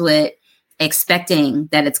go into it expecting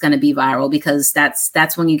that it's going to be viral, because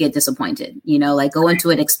that's when you get disappointed. Like, go into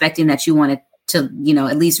it expecting that you want it to,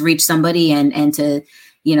 at least reach somebody and to,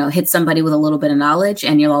 hit somebody with a little bit of knowledge,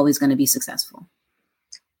 and you're always going to be successful.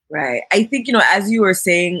 Right. I think, as you were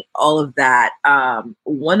saying all of that,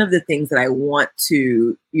 one of the things that I want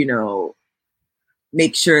to,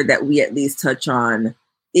 make sure that we at least touch on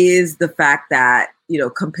is the fact that,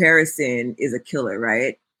 comparison is a killer,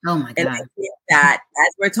 right? Oh my God. And I think that,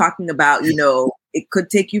 as we're talking about, it could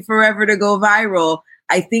take you forever to go viral.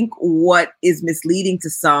 I think what is misleading to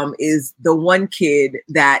some is the one kid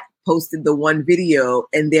that posted the one video,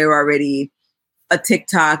 and they're already a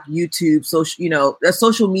TikTok, YouTube, social, a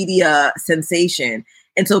social media sensation.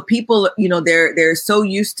 And so people, they're so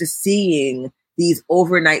used to seeing these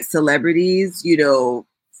overnight celebrities,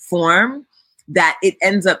 form, that it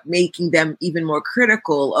ends up making them even more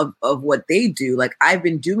critical of what they do. Like, I've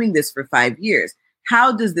been doing this for 5 years.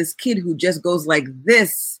 How does this kid who just goes like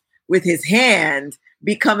this with his hand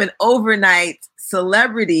become an overnight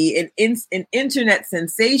celebrity, an internet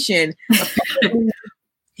sensation?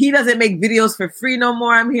 He doesn't make videos for free no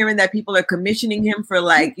more. I'm hearing that people are commissioning him for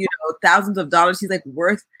thousands of dollars. He's like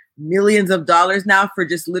worth millions of dollars now for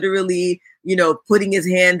just literally, putting his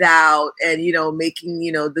hand out and, making,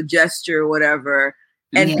 the gesture or whatever.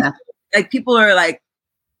 And people are like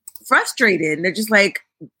frustrated, and they're just like,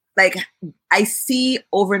 I see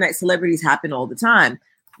overnight celebrities happen all the time.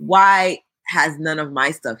 Why has none of my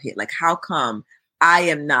stuff hit? Like, how come I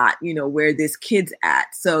am not, where this kid's at?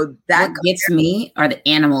 So that what gets me are the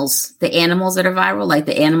animals that are viral, like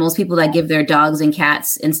the animals, people that give their dogs and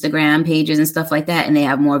cats Instagram pages and stuff like that, and they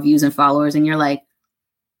have more views and followers, and you're like,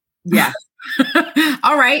 yeah,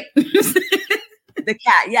 all right. The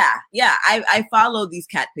cat, yeah. I follow these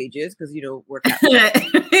cat pages because we're cat.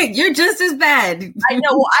 You're just as bad. I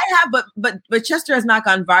know. Well, I have, but Chester has not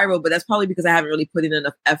gone viral. But that's probably because I haven't really put in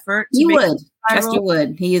enough effort. He would. Chester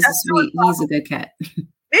would. He is he's a good cat.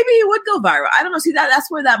 Maybe he would go viral. I don't know. See, that's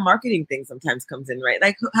where that marketing thing sometimes comes in, right?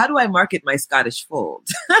 Like, how do I market my Scottish fold?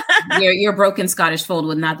 your broken Scottish fold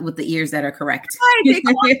with the ears that are correct. Right, they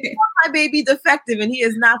call my baby defective, and he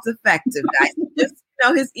is not defective. Guys. Just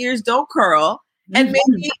his ears don't curl. And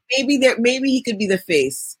maybe he could be the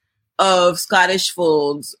face of Scottish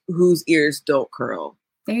folds whose ears don't curl.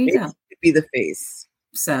 There you go. He could be the face.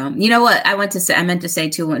 So, you know what I meant to say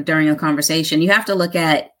too during the conversation, you have to look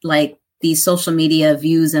at like these social media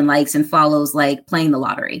views and likes and follows, like playing the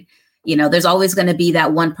lottery. There's always going to be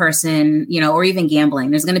that one person, or even gambling.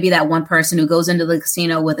 There's going to be that one person who goes into the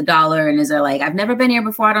casino with $1 and is like, I've never been here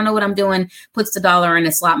before. I don't know what I'm doing. Puts the $1 in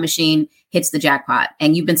a slot machine, hits the jackpot.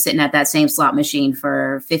 And you've been sitting at that same slot machine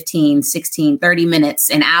for 15, 16, 30 minutes,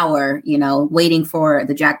 an hour, waiting for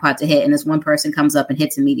the jackpot to hit. And this one person comes up and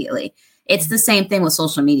hits immediately. It's the same thing with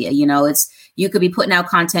social media. You could be putting out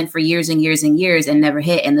content for years and years and years and never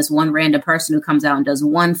hit. And this one random person who comes out and does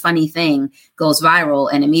one funny thing goes viral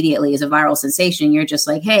and immediately is a viral sensation. You're just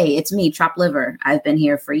like, hey, it's me, Chopped Liver. I've been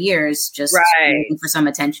here for years, just waiting for some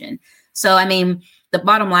attention. So, I mean, the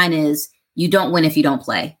bottom line is you don't win if you don't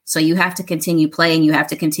play. So you have to continue playing. You have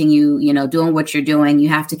to continue, doing what you're doing. You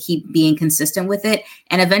have to keep being consistent with it.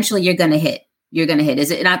 And eventually you're going to hit.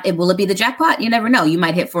 Is it not? Will it be the jackpot? You never know. You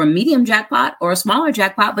might hit for a medium jackpot or a smaller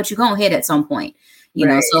jackpot, but you're going to hit at some point, you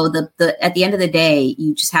know? So the at the end of the day,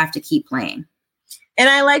 you just have to keep playing. And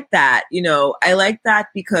I like that, I like that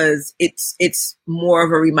because it's more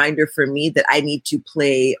of a reminder for me that I need to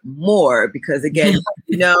play more because again,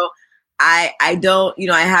 I don't,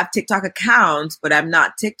 I have TikTok accounts, but I'm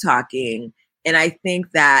not TikToking. And I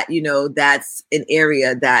think that, that's an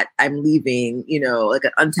area that I'm leaving, like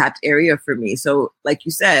an untapped area for me. So like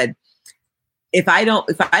you said, if you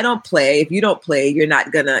don't play, you're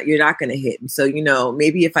not gonna hit. And so,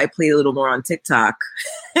 maybe if I play a little more on TikTok.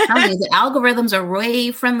 The algorithms are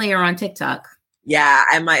way friendlier on TikTok. Yeah,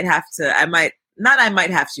 I am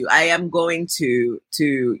going to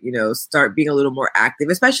start being a little more active,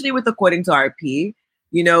 especially with According to RP.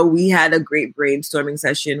 We had a great brainstorming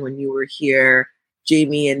session when you were here,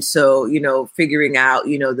 Jamie. And so, figuring out,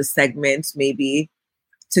 the segments maybe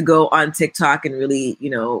to go on TikTok and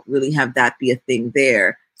really have that be a thing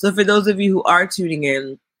there. So for those of you who are tuning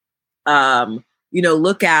in,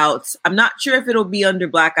 look out. I'm not sure if it'll be under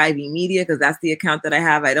Black Ivy Media because that's the account that I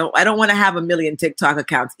have. I don't want to have a million TikTok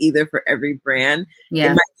accounts either for every brand. Yeah. It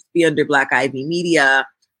might be under Black Ivy Media.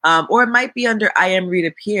 Or it might be under I Am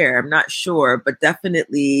Rita Pierre. I'm not sure, but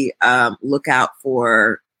definitely look out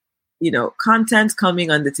for, content coming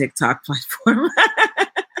on the TikTok platform.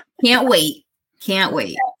 Can't wait.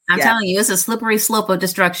 I'm telling you, it's a slippery slope of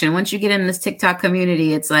destruction. Once you get in this TikTok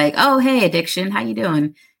community, it's like, oh, hey, addiction, how you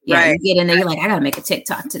doing? Yeah, right. You get in there, you're like, I got to make a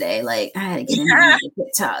TikTok today. Like, I had to get in there and make a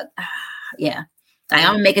TikTok. Yeah. I'm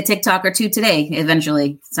going to make a TikTok or two today,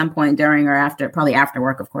 eventually, some point during or after, probably after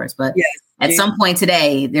work, of course. But at some point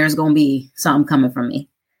today, there's going to be something coming from me.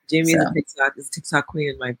 Jamie is a TikTok queen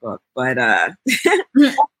in my book. But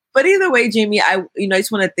but either way, Jamie, I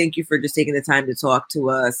just want to thank you for just taking the time to talk to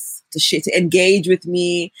us, to engage with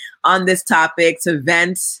me on this topic, to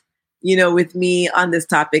vent, with me on this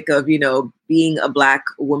topic of, being a Black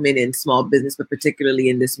woman in small business, but particularly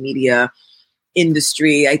in this media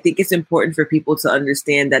industry. I think it's important for people to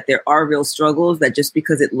understand that there are real struggles, that just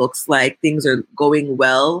because it looks like things are going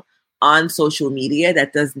well on social media,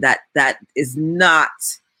 that is not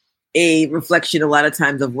a reflection a lot of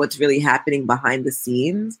times of what's really happening behind the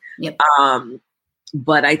scenes. Yep.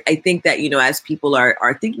 But I think that, as people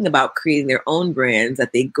are thinking about creating their own brands,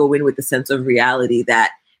 that they go in with a sense of reality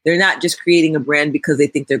that they're not just creating a brand because they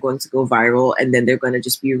think they're going to go viral and then they're going to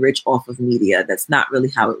just be rich off of media. That's not really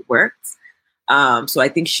how it works. So I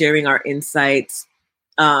think sharing our insights,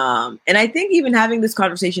 and I think even having this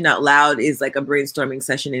conversation out loud is like a brainstorming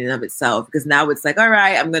session in and of itself, because now it's like, all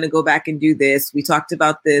right, I'm going to go back and do this. We talked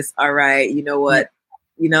about this. All right. You know what,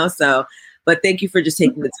 so, but thank you for just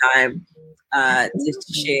taking the time to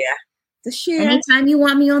share. Anytime you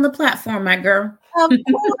want me on the platform, my girl. Of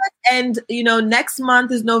course. And, next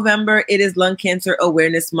month is November. It is Lung Cancer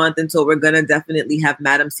Awareness Month. And so we're going to definitely have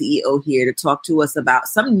Madam CEO here to talk to us about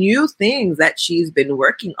some new things that she's been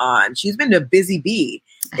working on. She's been a busy bee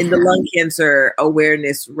in the lung cancer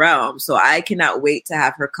awareness realm. So I cannot wait to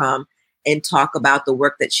have her come and talk about the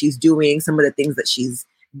work that she's doing, some of the things that she's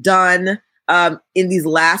done in these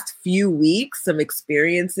last few weeks, some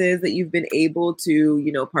experiences that you've been able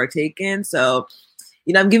to, partake in. So,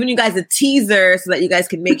 I'm giving you guys a teaser so that you guys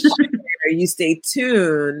can make sure you stay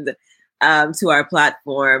tuned to our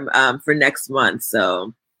platform for next month.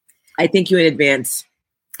 So I thank you in advance.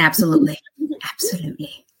 Absolutely.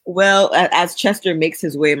 Absolutely. Well, as Chester makes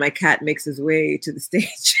his way, my cat makes his way to the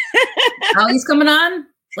stage. Oh, he's coming on?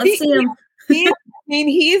 Let's see him.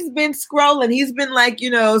 He's been scrolling. He's been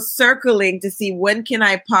circling to see when can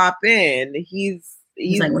I pop in. He's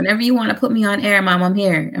like, whenever you want to put me on air, Mom, I'm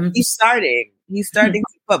here. He's starting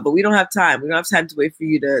to pop, but we don't have time. We don't have time to wait for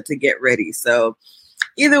you to get ready. So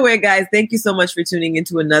either way, guys, thank you so much for tuning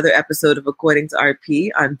into another episode of According to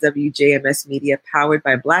RP on WJMS Media, powered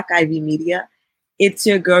by Black Ivy Media. It's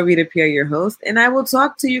your girl, Rita Pierre, your host, and I will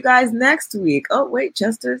talk to you guys next week. Oh, wait,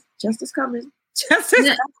 Chester's coming. He's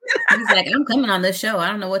like, I'm coming on this show. I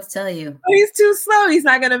don't know what to tell you. Oh, he's too slow. He's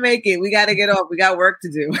not going to make it. We got to get off. We got work to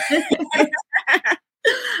do.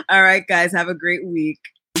 All right, guys, have a great week.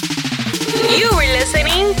 You were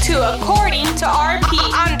listening to According to RP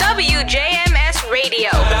on WJMS Radio.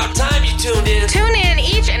 About time you tuned in. Tune in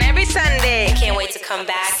each and every Sunday. Can't wait to come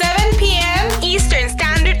back.